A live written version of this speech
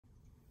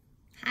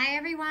Hi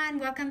everyone,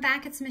 welcome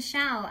back. It's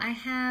Michelle. I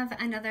have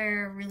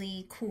another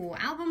really cool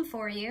album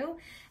for you,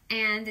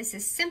 and this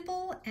is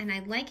simple and I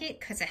like it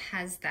because it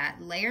has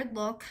that layered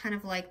look, kind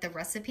of like the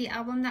recipe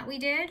album that we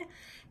did,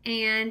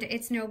 and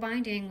it's no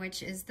binding,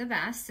 which is the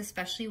best,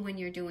 especially when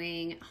you're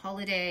doing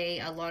holiday.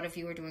 A lot of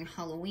you are doing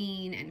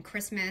Halloween and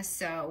Christmas,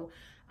 so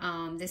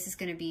this is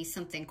going to be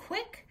something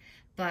quick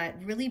but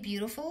really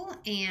beautiful,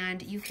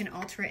 and you can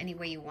alter it any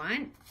way you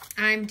want.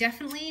 I'm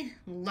definitely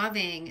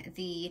loving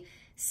the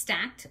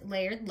stacked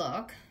layered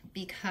look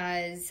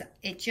because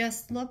it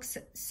just looks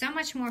so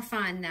much more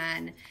fun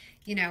than,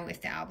 you know,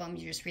 if the album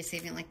you're just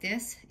receiving it like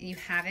this, you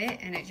have it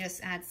and it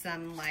just adds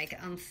some like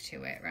oomph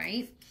to it,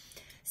 right?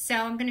 So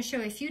I'm going to show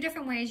you a few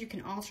different ways you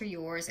can alter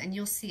yours, and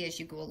you'll see as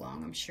you go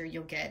along. I'm sure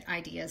you'll get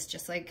ideas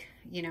just like,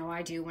 you know,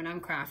 I do when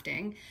I'm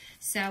crafting.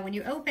 So when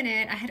you open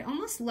it, I had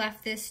almost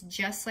left this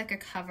just like a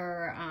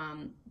cover.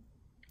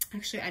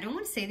 Actually, I don't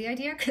want to say the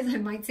idea because I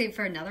might save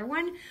for another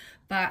one,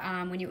 but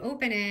when you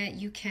open it,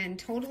 you can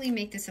totally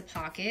make this a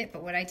pocket,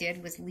 but what I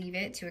did was leave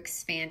it to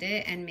expand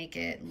it and make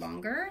it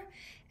longer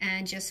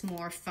and just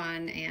more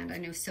fun. And I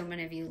know so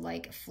many of you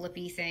like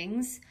flippy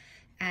things.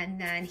 And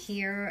then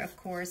here, of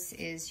course,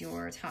 is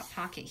your top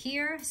pocket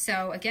here.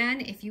 So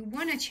again, if you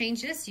want to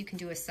change this, you can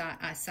do a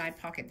side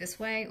pocket this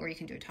way, or you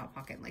can do a top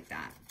pocket like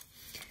that.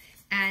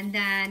 And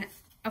then,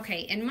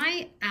 okay, in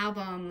my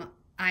album,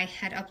 I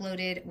had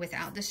uploaded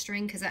without the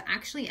string because I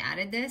actually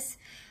added this.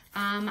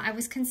 I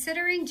was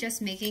considering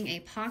just making a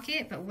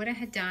pocket, but what I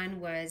had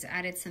done was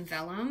added some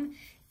vellum,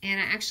 and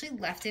I actually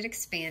left it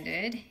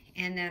expanded,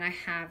 and then I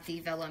have the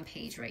vellum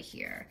page right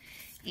here.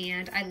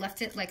 And I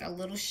left it like a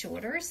little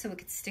shorter so it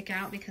could stick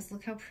out, because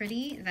look how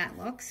pretty that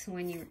looks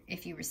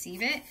if you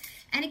receive it.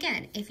 And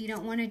again, if you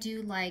don't want to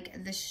do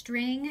like the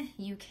string,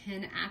 you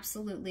can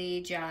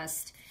absolutely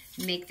just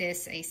make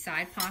this a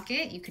side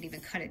pocket. You could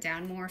even cut it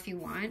down more if you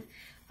want.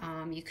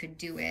 You could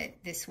do it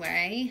this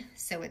way,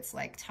 so it's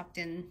like tucked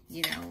in,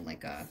 you know,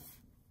 like a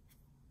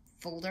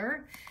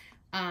folder,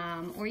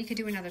 or you could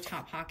do another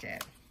top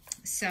pocket.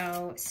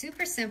 So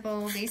super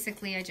simple.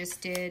 Basically, I just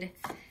did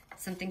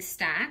something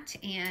stacked,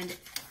 and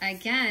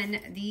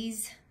again,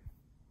 these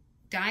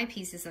die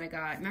pieces that I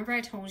got, remember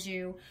I told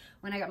you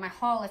when I got my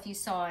haul, if you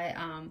saw it,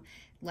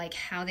 like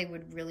how they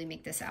would really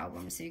make this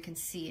album. So you can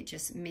see it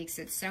just makes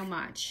it so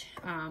much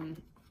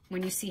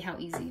when you see how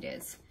easy it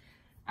is.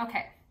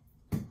 Okay.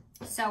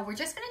 So we're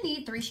just gonna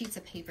need 3 sheets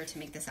of paper to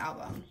make this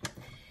album.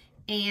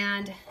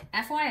 And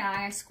FYI,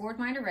 I scored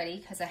mine already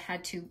because I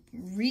had to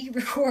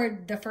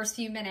re-record the first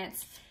few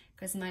minutes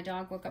because my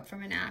dog woke up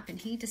from a nap and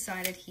he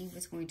decided he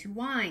was going to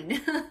whine.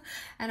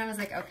 And I was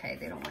like, okay,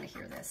 they don't want to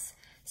hear this.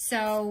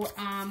 So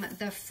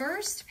the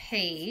first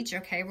page,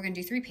 okay, we're gonna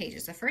do 3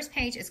 pages. The first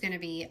page is gonna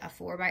be a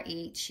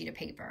 4x8 sheet of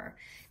paper.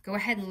 Go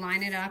ahead and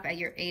line it up at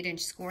your 8-inch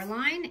score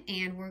line,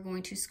 and we're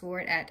going to score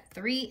it at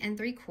 3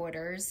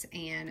 3/4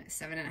 and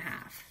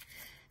 7.5.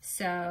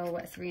 So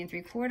 3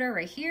 3/4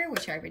 right here,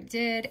 which I already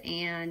did,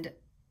 and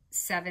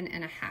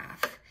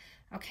 7.5.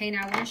 Okay,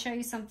 now I want to show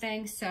you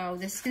something. So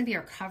this is going to be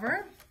our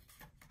cover.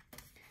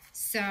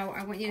 So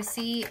I want you to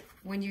see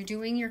when you're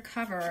doing your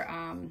cover,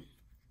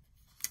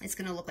 it's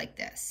going to look like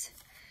this.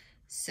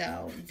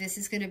 So this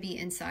is going to be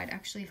inside.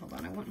 Actually, hold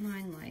on. I want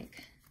mine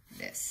like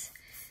this.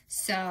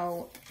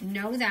 So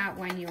know that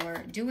when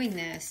you're doing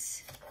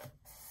this,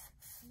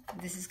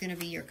 this is going to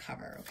be your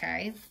cover,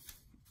 okay?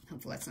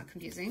 Hopefully that's not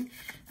confusing.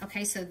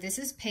 Okay, so this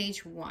is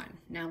page 1.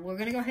 Now we're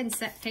gonna go ahead and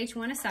set page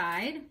 1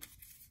 aside.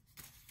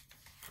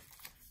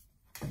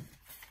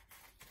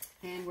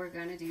 And we're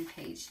gonna do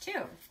page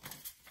 2.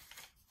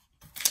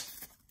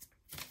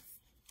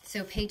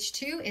 So page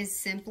 2 is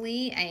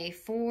simply a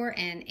 4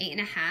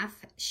 8.5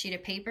 sheet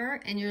of paper,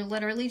 and you're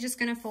literally just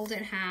gonna fold it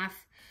in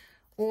half,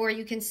 or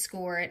you can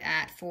score it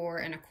at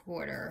 4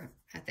 1/4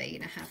 at the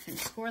 8.5-inch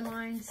score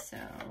line. So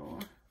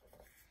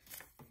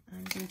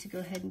I'm going to go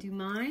ahead and do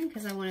mine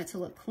because I want it to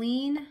look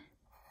clean.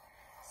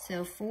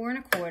 So 4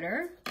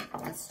 1/4,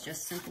 that's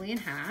just simply in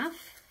half.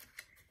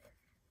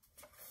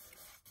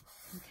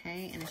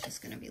 Okay, and it's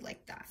just gonna be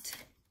like that.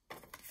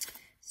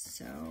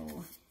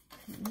 So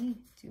let me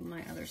do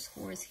my other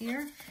scores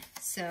here.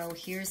 So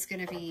here's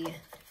gonna be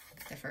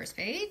the first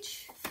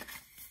page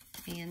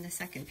and the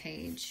second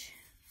page.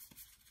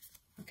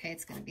 Okay,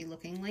 it's gonna be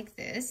looking like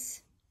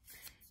this.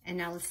 And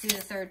now let's do the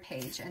third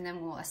page, and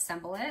then we'll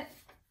assemble it.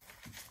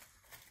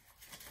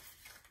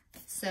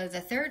 So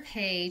the third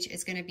page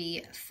is going to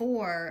be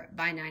 4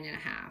 by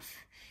 9.5.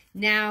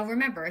 Now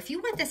remember, if you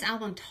want this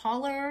album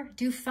taller,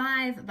 do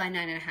 5 by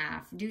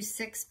 9.5, do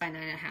 6 by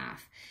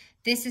 9.5.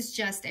 This is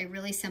just a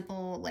really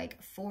simple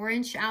like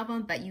 4-inch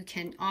album, but you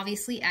can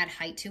obviously add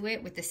height to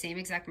it with the same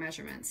exact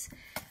measurements.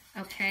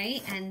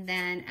 Okay, and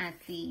then at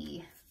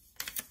the,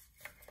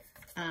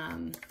 hold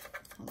on,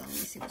 let me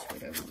see which way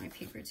do I want my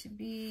paper to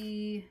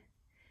be.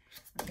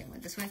 Okay, I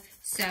went this way.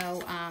 So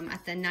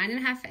at the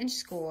 9.5-inch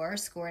score,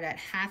 scored at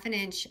 1/2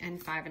 inch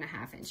and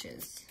 5.5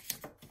 inches.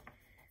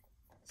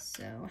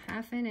 So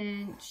 1/2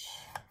 inch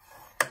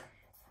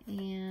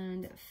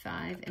and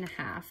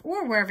 5.5,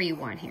 or wherever you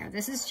want here.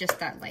 This is just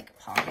that like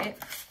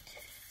pocket.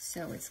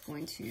 So it's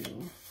going to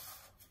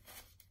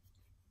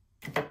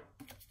go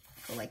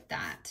like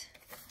that,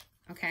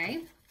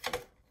 okay?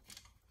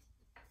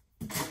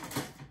 Let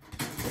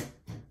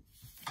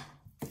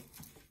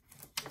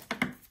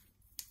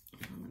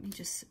me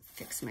just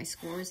fix my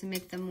scores and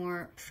make them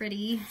more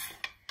pretty.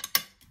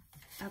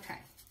 Okay,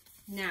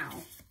 now,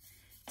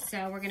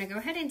 so we're gonna go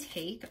ahead and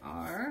take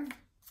our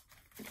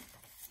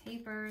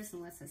papers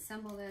and let's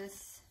assemble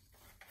this.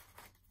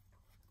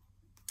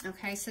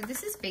 Okay, so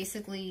this is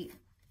basically,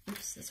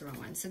 oops, that's the wrong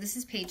one. So this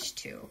is page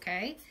 2,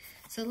 okay?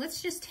 So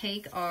let's just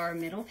take our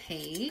middle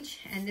page,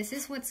 and this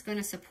is what's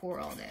gonna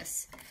support all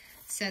this.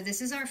 So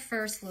this is our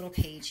first little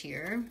page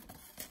here.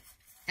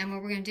 And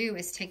what we're gonna do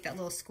is take that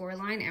little score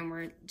line and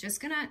we're just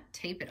gonna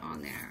tape it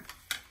on there.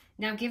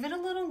 Now give it a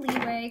little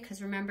leeway,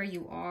 because remember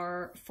you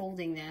are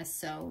folding this,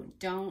 so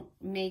don't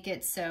make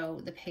it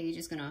so the page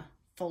is gonna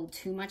fold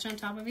too much on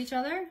top of each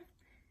other.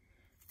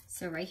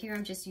 So right here,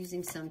 I'm just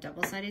using some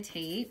double-sided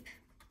tape.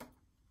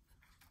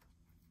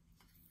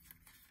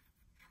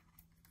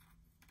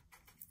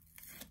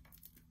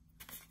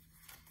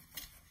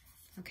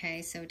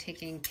 Okay, so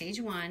taking page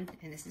 1,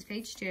 and this is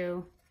page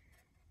 2,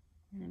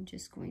 and I'm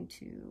just going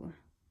to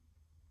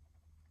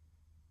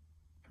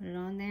put it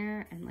on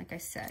there, and like I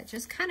said,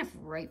 just kind of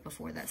right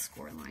before that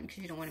score line, because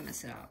you don't want to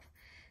mess it up.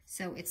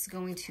 So it's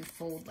going to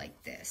fold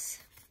like this,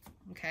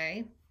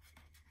 okay?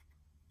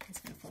 It's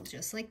going to fold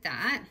just like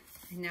that.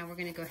 And now we're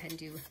going to go ahead and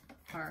do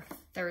our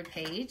third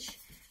page,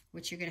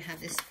 which you're going to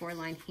have this score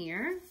line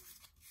here.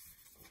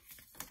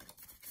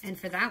 And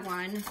for that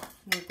one,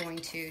 we're going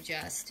to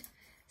just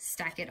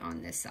stack it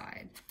on this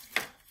side.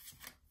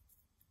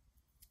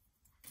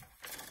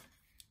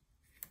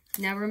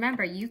 Now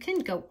remember, you can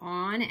go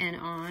on and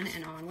on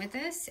and on with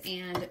this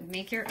and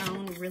make your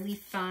own really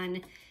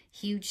fun,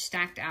 huge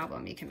stacked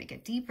album. You can make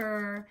it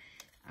deeper,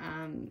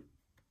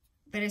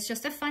 but it's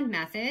just a fun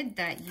method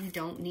that you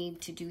don't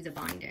need to do the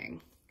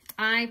binding.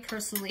 I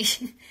personally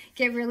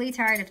get really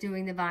tired of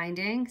doing the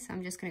binding, so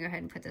I'm just gonna go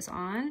ahead and put this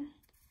on.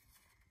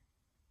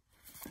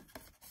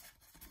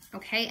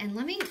 Okay, and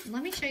let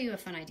me show you a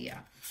fun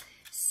idea.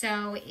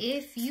 So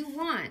if you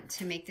want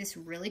to make this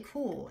really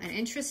cool and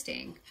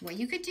interesting, what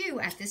you could do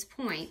at this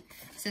point,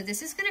 so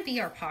this is gonna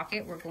be our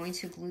pocket, we're going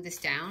to glue this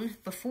down.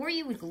 Before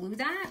you would glue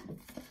that,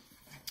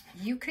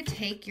 you could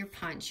take your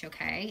punch,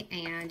 okay?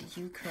 And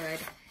you could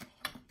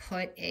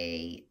put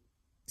a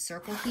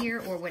circle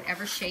here or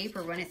whatever shape,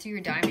 or run it through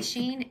your die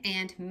machine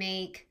and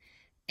make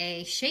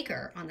a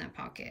shaker on that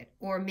pocket,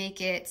 or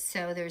make it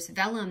so there's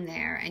vellum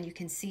there and you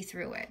can see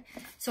through it.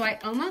 So I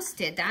almost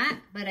did that,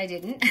 but I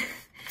didn't.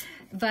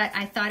 But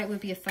I thought it would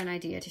be a fun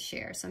idea to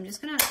share. So I'm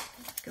just gonna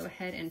go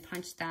ahead and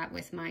punch that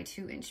with my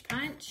 2-inch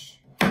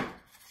punch.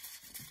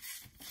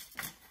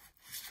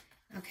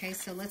 Okay,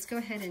 so let's go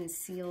ahead and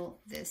seal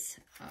this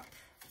up.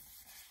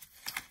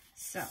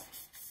 So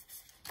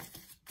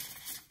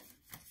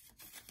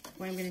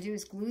what I'm gonna do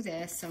is glue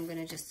this. So I'm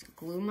gonna just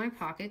glue my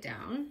pocket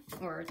down,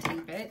 or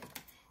tape it,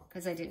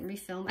 because I didn't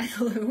refill my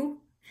glue.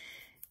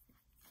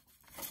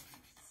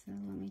 So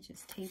let me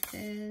just tape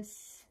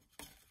this.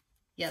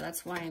 Yeah,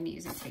 that's why I'm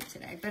using tape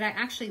today. But I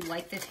actually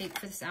like the tape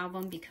for this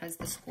album because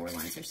the score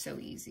lines are so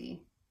easy.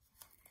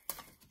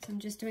 So I'm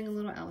just doing a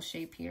little L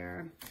shape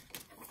here.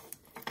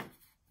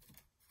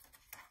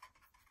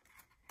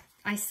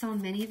 I saw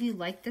many of you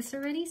like this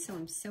already, so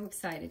I'm so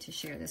excited to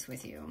share this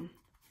with you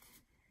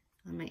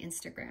on my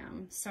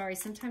Instagram. Sorry,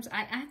 sometimes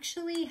I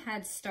actually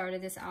had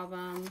started this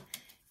album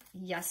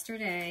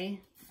yesterday.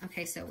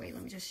 Okay, so wait,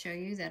 let me just show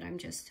you that I'm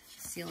just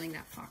sealing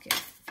that pocket.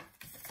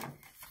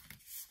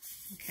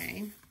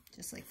 Okay,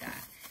 just like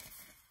that.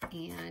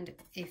 And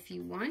if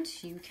you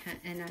want, you can,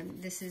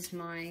 and this is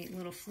my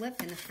little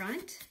flip in the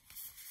front.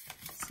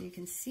 So you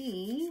can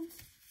see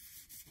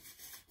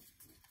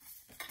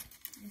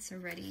it's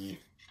already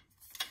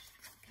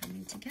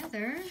coming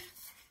together.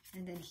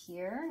 And then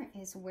here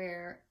is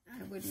where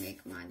I would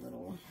make my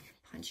little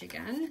punch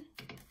again.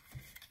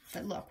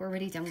 But look, we're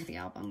already done with the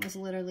album. It was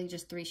literally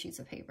just 3 sheets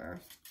of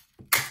paper.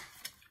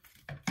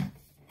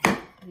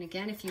 And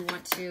again, if you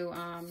want to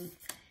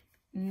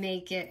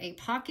make it a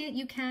pocket,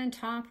 you can,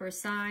 top or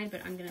side,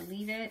 but I'm gonna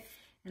leave it.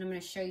 And I'm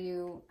gonna show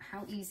you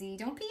how easy.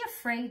 Don't be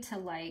afraid to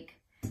like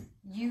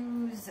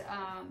use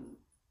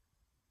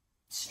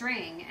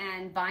string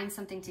and bind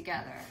something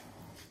together,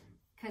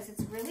 because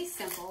it's really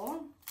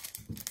simple.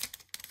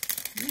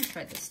 I'm gonna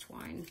try this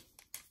twine.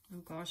 Oh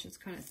gosh, it's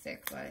kind of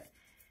thick, but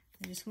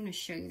I just want to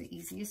show you the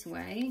easiest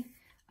way.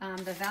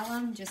 The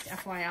vellum, just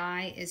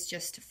FYI, is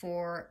just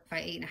 4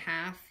 by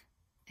 8.5,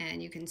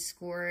 and you can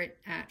score it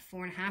at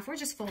 4.5, or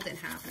just fold it in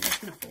half. I'm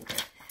just gonna fold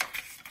it.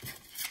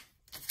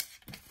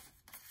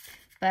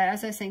 But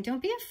as I was saying,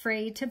 don't be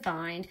afraid to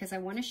bind, because I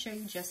want to show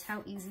you just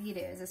how easy it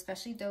is,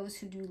 especially those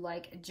who do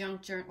like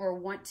junk journal or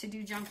want to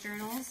do junk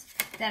journals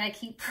that I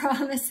keep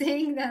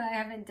promising that I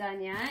haven't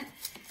done yet.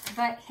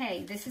 But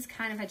hey, this is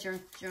kind of a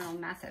junk journal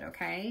method,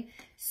 okay?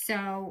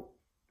 So,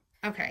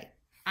 okay,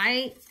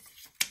 I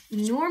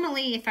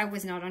normally, if I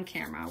was not on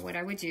camera, what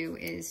I would do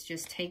is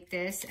just take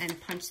this and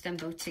punch them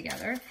both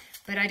together.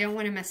 but I don't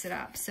want to mess it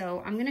up.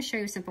 So I'm going to show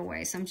you a simple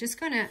way. So I'm just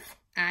going to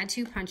add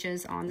 2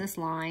 punches on this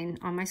line,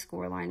 on my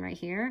score line right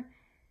here.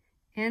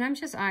 And I'm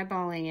just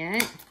eyeballing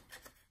it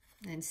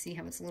and see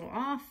how it's a little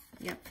off.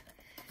 Yep.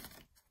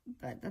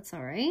 But that's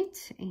all right.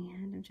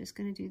 And I'm just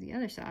going to do the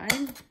other side.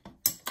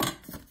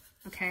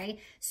 Okay.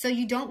 So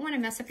you don't want to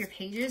mess up your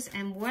pages.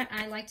 And what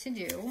I like to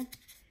do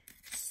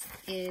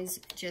is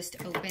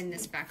just open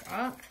this back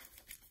up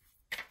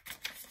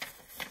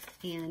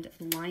and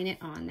line it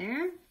on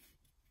there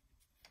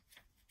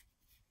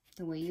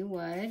the way you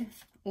would,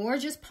 or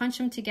just punch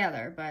them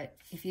together. But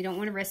if you don't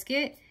want to risk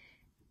it,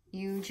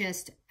 you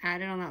just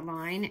add it on that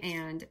line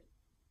and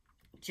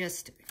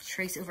just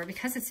trace over.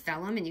 Because it's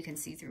vellum and you can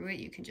see through it,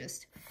 you can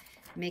just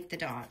make the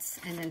dots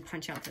and then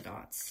punch out the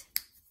dots.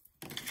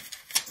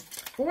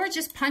 Or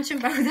just punch them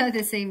both at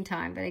the same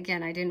time. But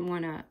again, I didn't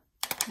want to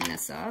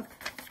mess up.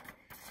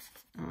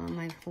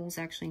 My hole's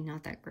actually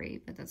not that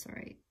great, but that's all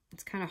right.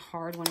 It's kind of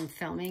hard when I'm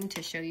filming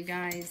to show you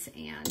guys,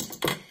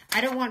 and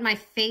I don't want my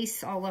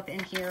face all up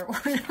in here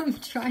when I'm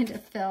trying to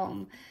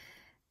film.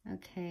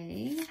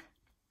 Okay,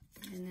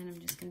 and then I'm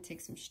just going to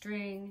take some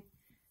string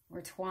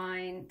or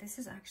twine. This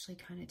is actually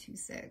kind of too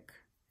thick.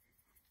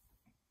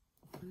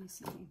 Let me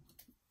see.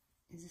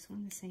 Is this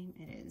one the same?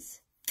 It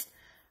is.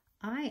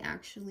 I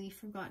actually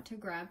forgot to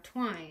grab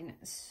twine,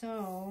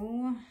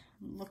 so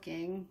I'm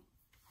looking.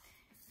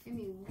 Give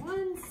me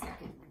 1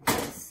 second,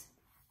 please.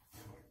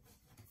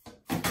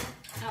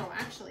 Oh,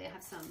 actually, I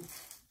have some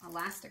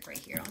elastic right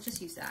here. I'll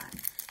just use that.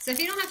 So if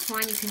you don't have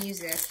twine, you can use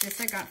this. This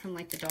I got from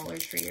like the Dollar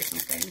Tree or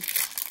something.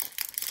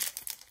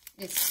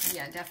 It's,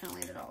 yeah,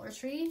 definitely the Dollar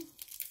Tree.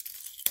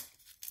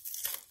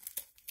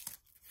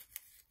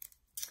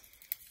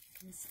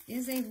 This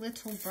is a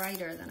little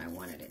brighter than I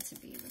wanted it to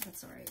be, but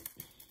that's all right.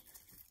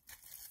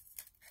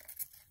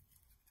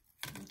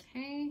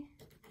 Okay.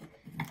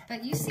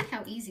 But you see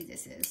how easy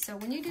this is. So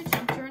when you do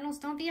junk journals,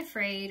 don't be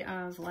afraid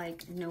of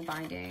like no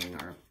binding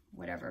or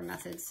whatever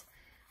methods.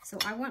 So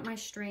I want my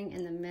string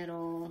in the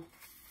middle,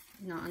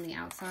 not on the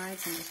outside,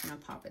 so I'm just going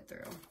to pop it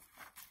through.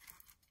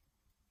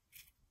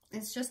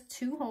 It's just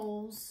 2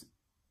 holes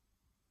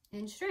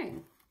in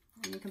string,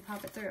 and you can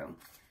pop it through.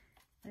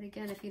 But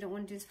again, if you don't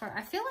want to do this part,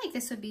 I feel like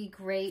this would be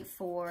great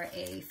for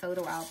a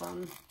photo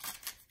album.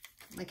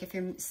 Like if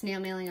you're snail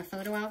mailing a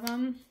photo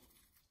album,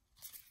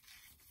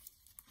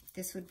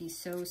 this would be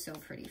so, so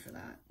pretty for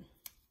that.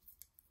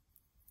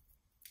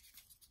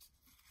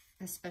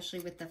 Especially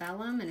with the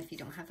vellum. And if you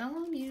don't have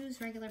vellum, use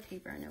regular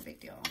paper, no big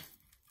deal.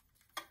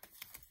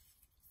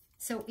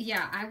 So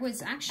yeah, I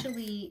was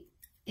actually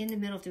in the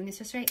middle of doing this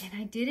yesterday and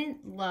I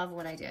didn't love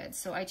what I did.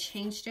 So I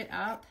changed it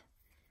up.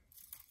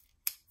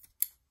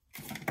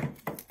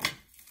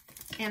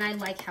 And I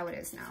like how it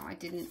is now. I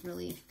didn't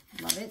really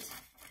love it.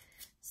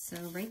 So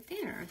right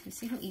there, you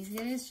see how easy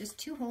it is? Just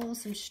 2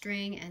 holes, some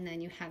string, and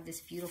then you have this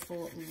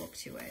beautiful look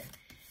to it.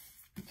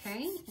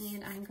 Okay,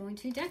 and I'm going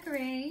to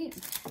decorate.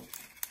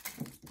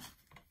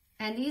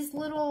 And these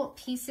little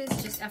pieces,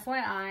 just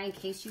FYI, in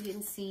case you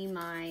didn't see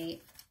my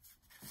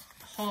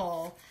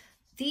haul,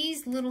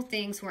 these little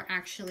things were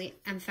actually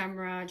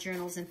ephemera,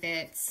 journals, and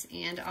bits,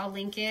 and I'll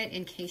link it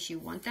in case you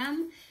want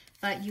them.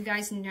 But you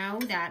guys know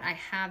that I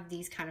have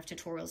these kind of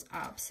tutorials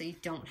up, so you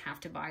don't have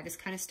to buy this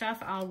kind of stuff.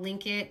 I'll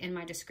link it in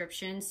my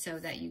description so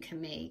that you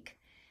can make,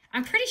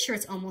 I'm pretty sure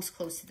it's almost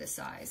close to this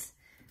size.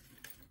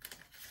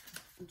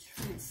 I'm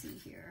trying to see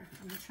here.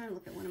 I'm trying to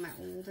look at one of my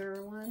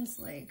older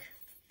ones. Like,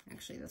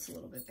 actually, that's a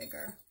little bit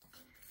bigger.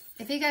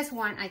 If you guys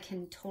want, I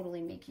can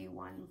totally make you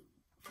one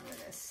for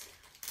this.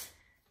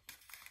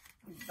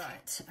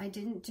 But I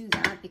didn't do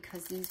that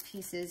because these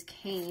pieces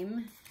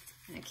came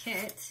in a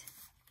kit.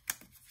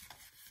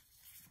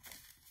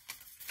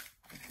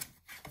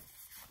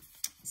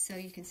 So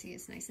you can see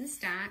it's nice and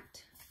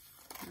stacked.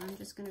 And I'm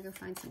just going to go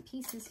find some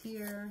pieces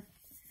here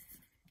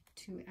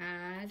to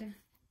add,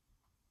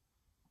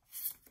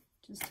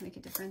 just to make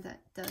it different. That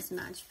does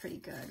match pretty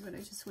good, but I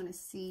just want to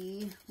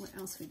see what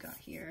else we got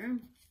here.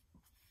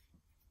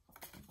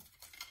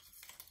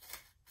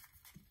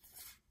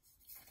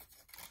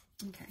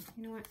 Okay,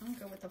 you know what? I'll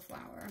go with the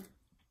flower.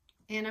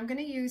 And I'm going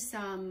to use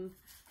some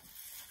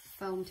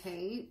foam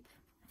tape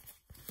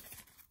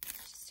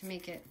just to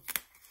make it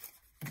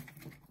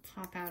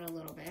pop out a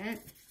little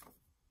bit.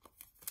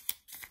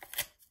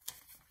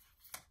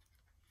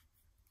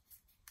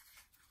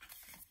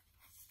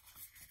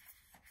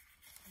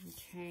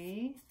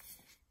 Okay,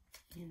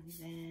 and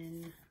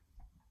then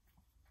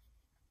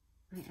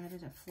I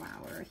added a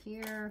flower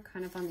here,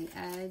 kind of on the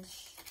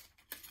edge.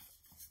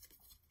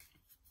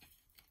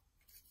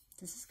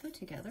 Does this go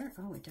together?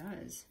 Oh, it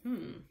does.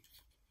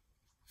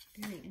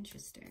 Very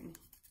interesting.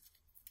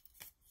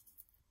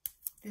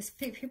 This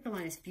paper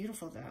line is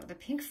beautiful though. The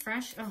Pink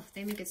Fresh, oh,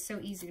 they make it so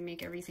easy to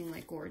make everything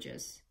like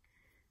gorgeous.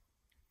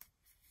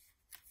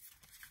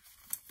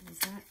 Is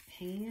that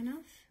hanging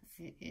enough?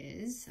 It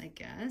is, I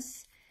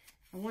guess.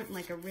 I want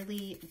like a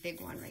really big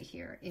one right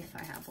here, if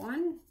I have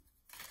one.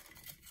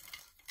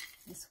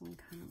 This one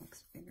kind of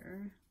looks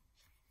bigger.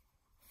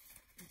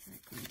 Is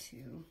that going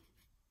to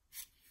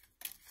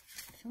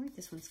feel like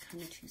this one's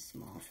kind of too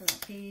small for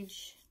that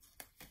page.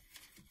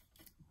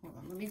 Hold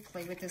on, let me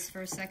play with this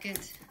for a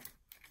second.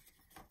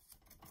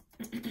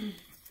 Maybe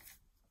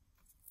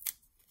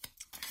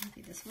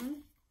this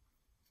one,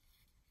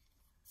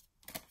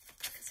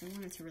 because I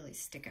want it to really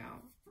stick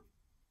out.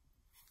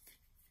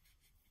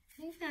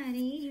 Hey buddy,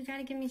 you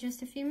gotta give me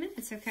just a few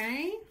minutes,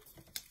 okay?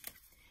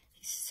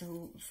 He's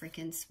so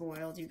freaking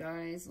spoiled, you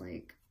guys.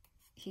 Like,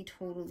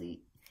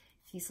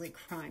 he's like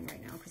crying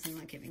right now because I'm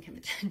not giving him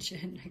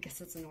attention. I guess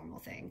that's a normal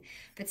thing.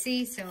 But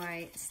see, so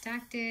I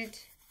stacked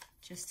it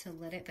just to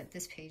let it, but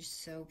this page is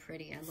so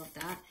pretty. I love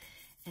that.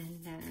 And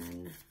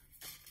then,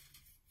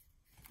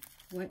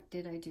 what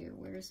did I do?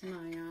 Where's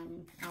my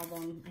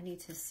album? I need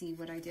to see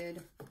what I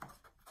did.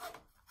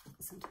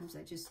 Sometimes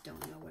I just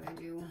don't know what I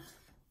do.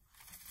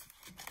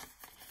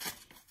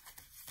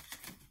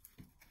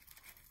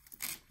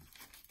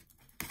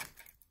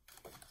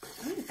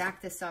 I'm gonna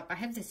back this up. I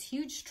have this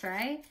huge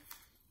tray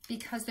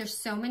because there's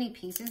so many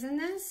pieces in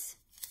this.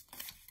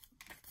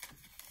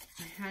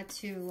 I had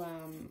to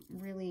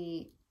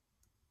really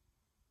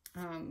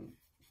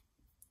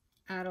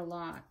add a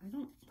lot. I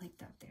don't like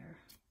that there.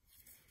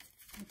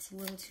 It's a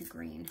little too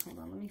green. Hold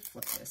on, let me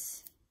flip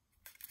this.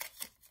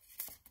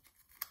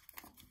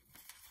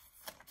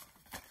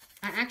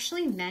 I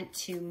actually meant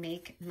to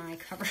make my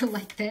cover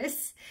like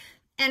this,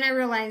 and I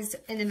realized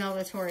in the middle of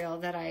the tutorial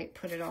that I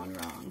put it on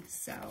wrong.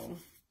 So,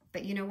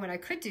 but you know what I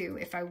could do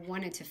if I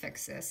wanted to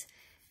fix this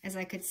is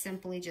I could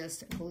simply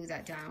just glue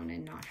that down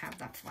and not have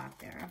that flap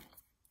there.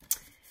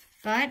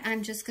 But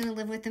I'm just gonna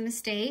live with the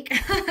mistake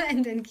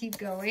and then keep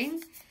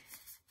going.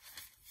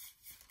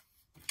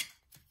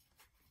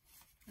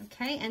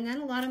 Okay, and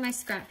then a lot of my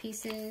scrap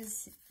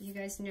pieces, you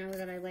guys know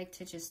that I like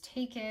to just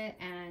take it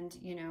and,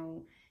 you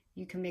know,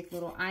 you can make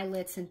little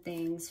eyelets and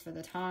things for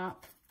the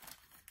top.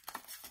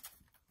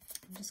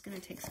 I'm just gonna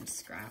take some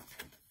scrap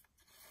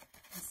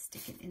and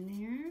stick it in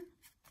there.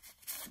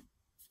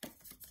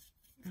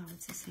 Oh,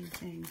 it's the same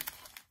thing.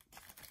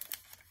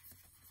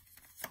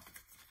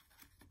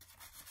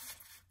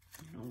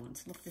 I don't want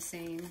it to look the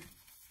same.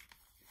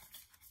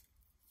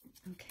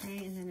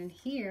 Okay, and then in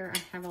here, I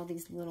have all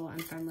these little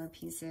ephemera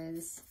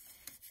pieces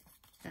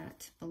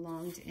that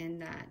belonged in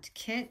that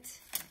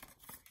kit.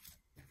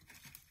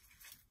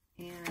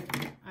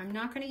 And I'm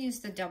not going to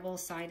use the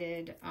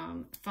double-sided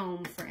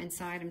foam for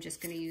inside. I'm just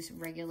going to use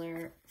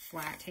regular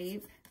flat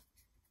tape.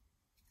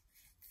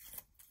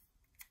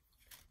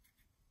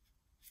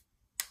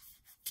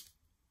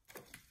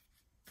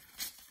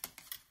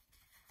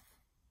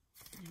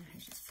 And I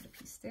just put a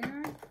piece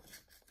there.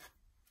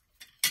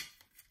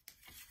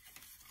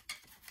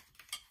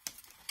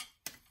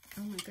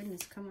 Oh my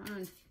goodness, come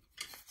on.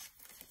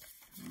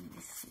 Let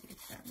me see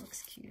if that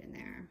looks cute in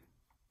there.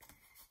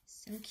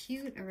 So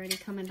cute, already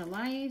coming to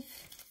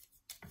life.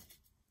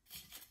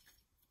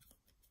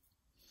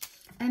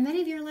 And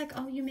many of you are like,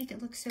 oh, you make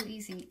it look so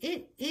easy.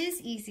 It is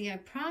easy, I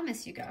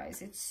promise you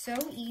guys. It's so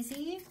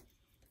easy.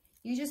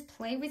 You just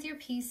play with your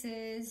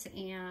pieces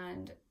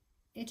and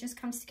it just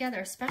comes together,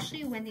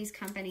 especially when these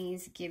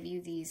companies give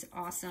you these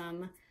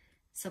awesome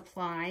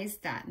supplies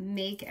that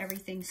make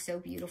everything so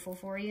beautiful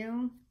for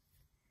you.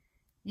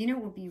 You know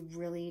what would be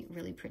really,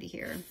 really pretty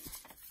here?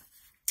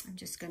 I'm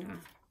just gonna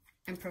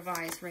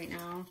improvise right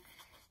now.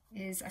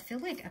 Is I feel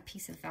like a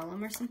piece of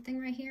vellum or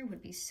something right here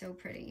would be so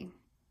pretty.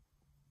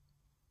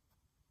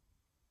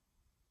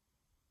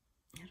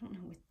 I don't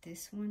know with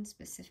this one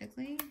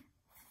specifically.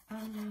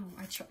 Oh no,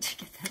 I tried to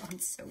get that on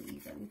so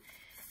even.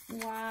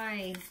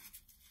 Why?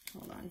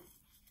 Hold on.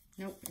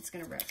 Nope, it's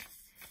gonna rip.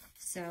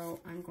 So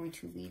I'm going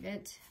to leave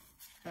it,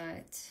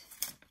 but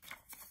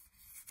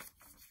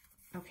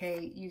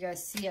okay, you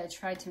guys see I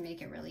tried to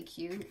make it really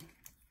cute.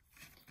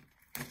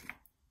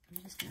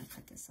 I'm just gonna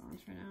put this on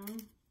for now.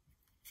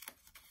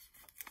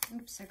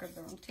 Oops, I grabbed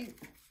the wrong tape.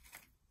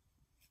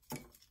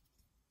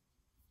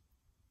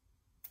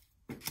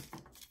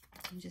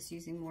 I'm just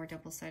using more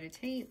double-sided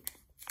tape.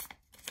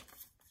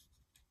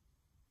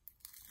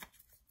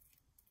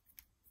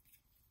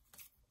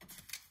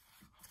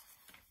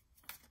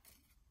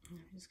 I'm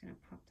just gonna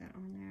pop that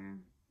on there.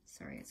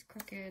 Sorry, it's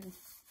crooked.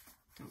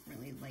 Don't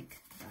really like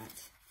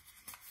that.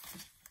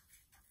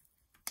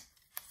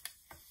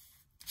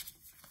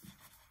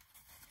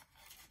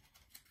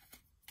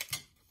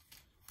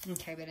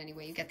 Okay, but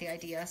anyway, you get the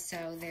idea.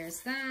 So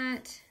there's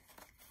that.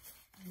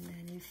 And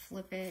then you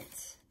flip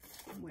it.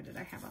 What did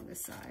I have on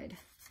this side?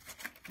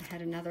 I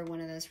had another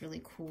one of those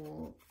really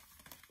cool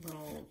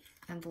little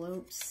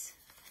envelopes.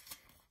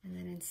 And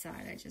then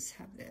inside I just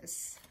have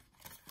this.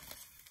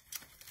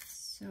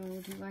 So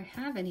do I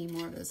have any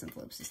more of those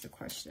envelopes is the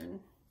question.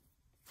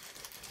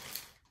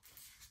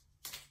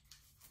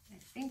 I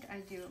think I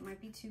do. It might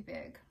be too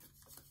big.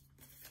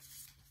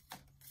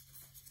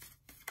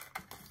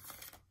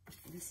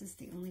 This is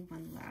the only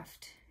one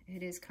left.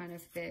 It is kind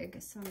of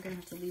big, so I'm gonna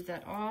have to leave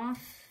that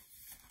off.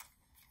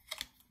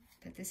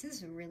 But this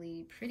is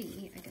really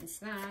pretty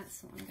against that,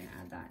 so I'm gonna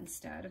add that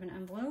instead of an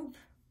envelope.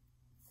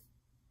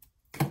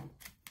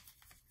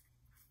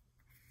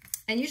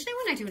 And usually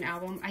when I do an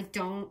album, I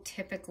don't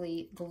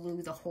typically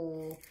glue the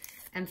whole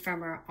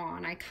ephemera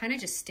on. I kind of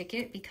just stick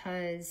it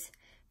because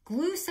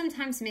glue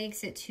sometimes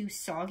makes it too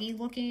soggy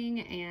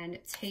looking, and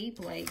tape,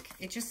 like,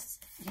 it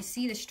just, you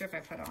see the strip I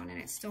put on and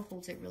it still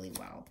holds it really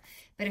well.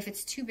 But if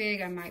it's too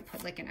big, I might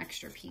put like an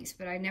extra piece,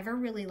 but I never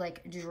really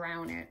like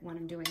drown it when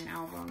I'm doing an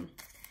album.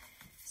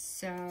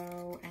 So,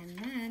 and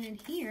then in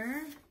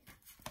here,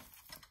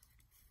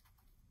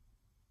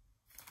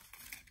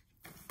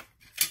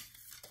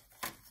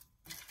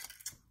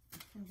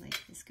 I feel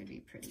like this could be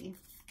pretty.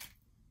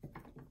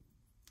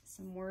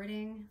 Some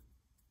wording.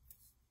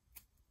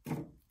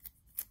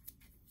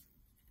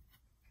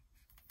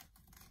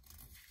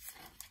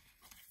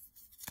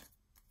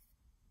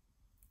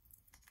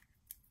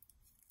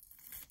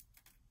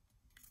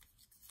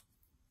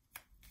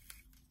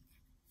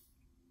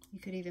 You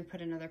could even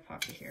put another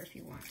pocket here if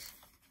you want.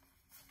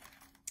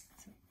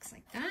 So it looks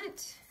like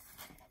that.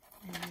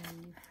 And then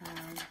you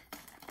have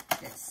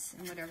this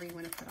and whatever you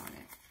want to put on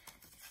it.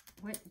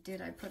 What did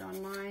I put on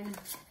mine?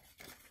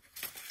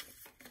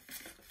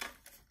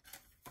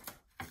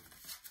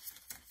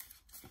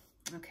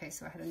 Okay,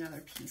 so I had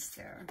another piece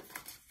there.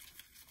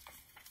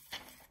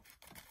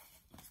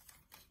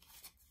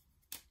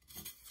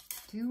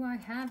 Do I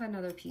have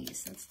another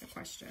piece? That's the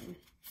question.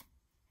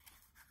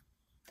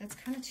 That's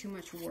kind of too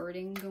much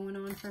wording going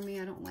on for me.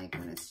 I don't like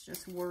when it's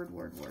just word,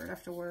 word, word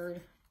after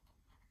word.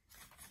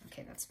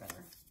 Okay, that's better.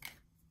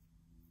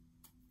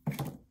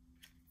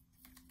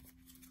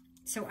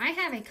 So I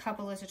have a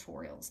couple of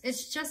tutorials.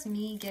 It's just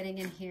me getting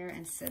in here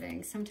and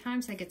sitting.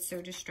 Sometimes I get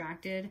so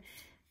distracted.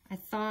 I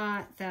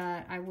thought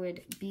that I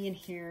would be in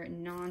here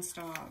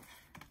nonstop,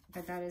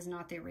 but that is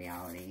not the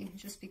reality,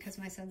 just because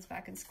my son's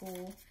back in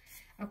school.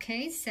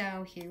 Okay,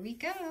 so here we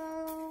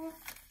go.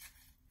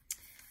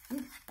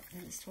 Ooh,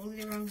 that is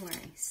totally the wrong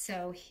way.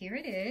 So here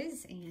it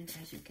is, and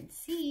as you can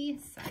see,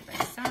 side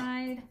by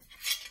side.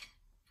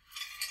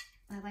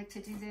 I like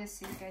to do this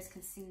so you guys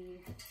can see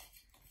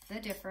the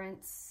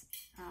difference.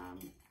 Oh,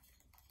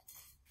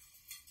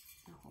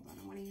 hold on,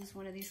 I want to use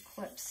one of these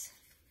clips.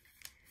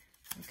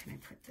 Where can I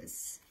put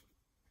this?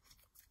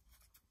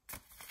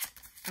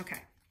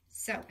 Okay,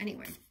 so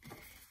anyway,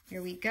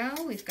 here we go.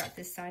 We've got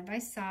this side by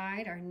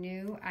side, our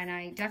new, and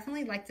I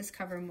definitely like this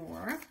cover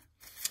more.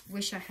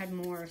 Wish I had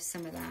more of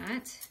some of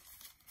that.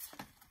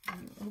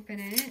 And you open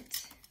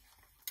it,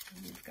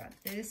 and you've got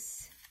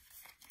this.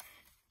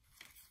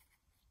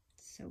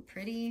 So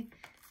pretty.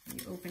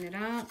 And you open it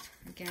up.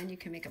 Again, you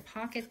can make a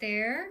pocket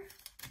there.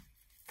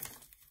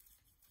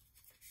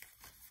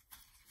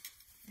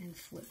 And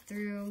flip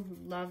through.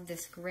 Love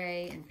this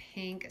gray and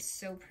pink. It's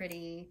so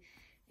pretty.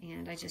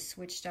 And I just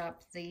switched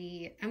up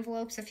the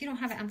envelopes. If you don't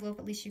have an envelope,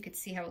 at least you could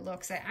see how it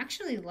looks. I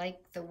actually like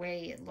the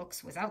way it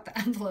looks without the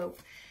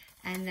envelope.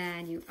 And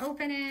then you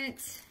open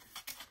it,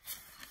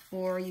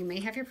 or you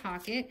may have your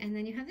pocket, and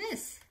then you have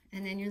this.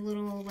 And then your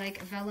little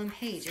like vellum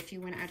page if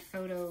you want to add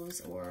photos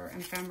or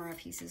ephemera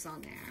pieces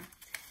on there.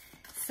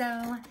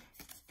 So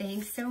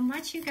thanks so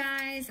much, you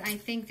guys. I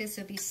think this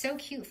would be so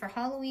cute for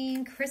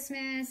Halloween,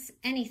 Christmas,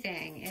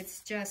 anything.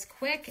 It's just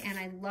quick, and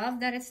I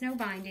love that it's no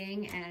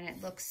binding, and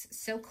it looks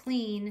so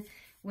clean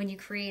when you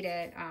create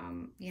it,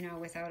 you know,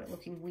 without it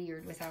looking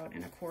weird, without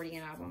an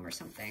accordion album or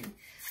something.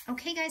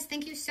 Okay, guys,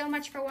 thank you so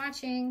much for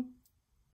watching.